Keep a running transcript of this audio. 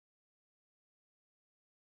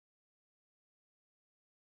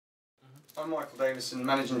I'm Michael Davison,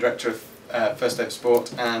 Managing Director of First Aid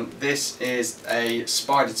Sport, and this is a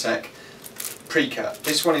SpiderTech Pre Cut.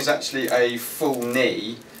 This one is actually a full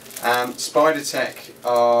knee. SpiderTech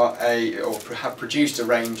have produced a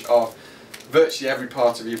range of virtually every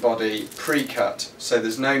part of your body pre-cut, so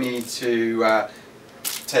there's no need to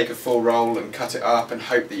take a full roll and cut it up and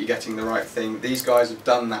hope that you're getting the right thing. These guys have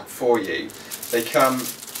done that for you. They come,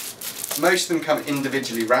 most of them come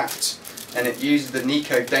individually wrapped, and it uses the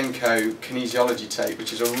Kinesiology tape,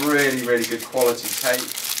 which is a really good quality tape.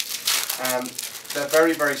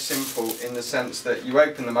 They're very simple in the sense that you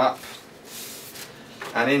open them up,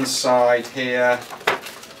 and inside here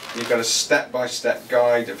you've got a step-by-step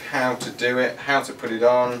guide of how to do it, how to put it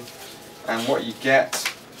on, and what you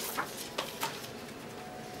get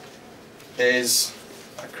is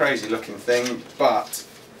a crazy looking thing, but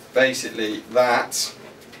basically that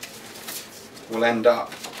will end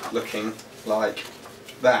up looking like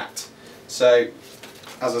that. So,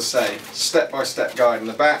 as I say, step-by-step guide in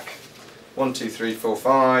the back, 1, 2, 3, 4,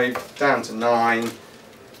 5, down to 9,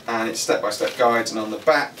 and it's step-by-step guides, and on the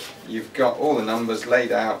back you've got all the numbers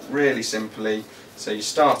laid out really simply. So you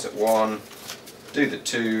start at 1, do the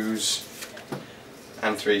 2s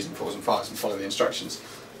and 3s and 4s and 5s and follow the instructions.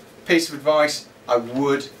 Piece of advice, I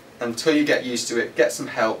would, until you get used to it, get some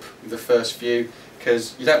help with the first few,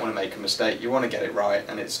 because you don't want to make a mistake, you want to get it right,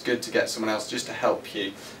 and it's good to get someone else just to help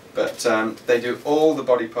you. But they do all the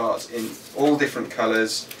body parts in all different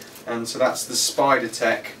colours, and so that's the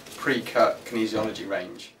SpiderTech Pre Cut Kinesiology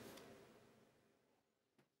range.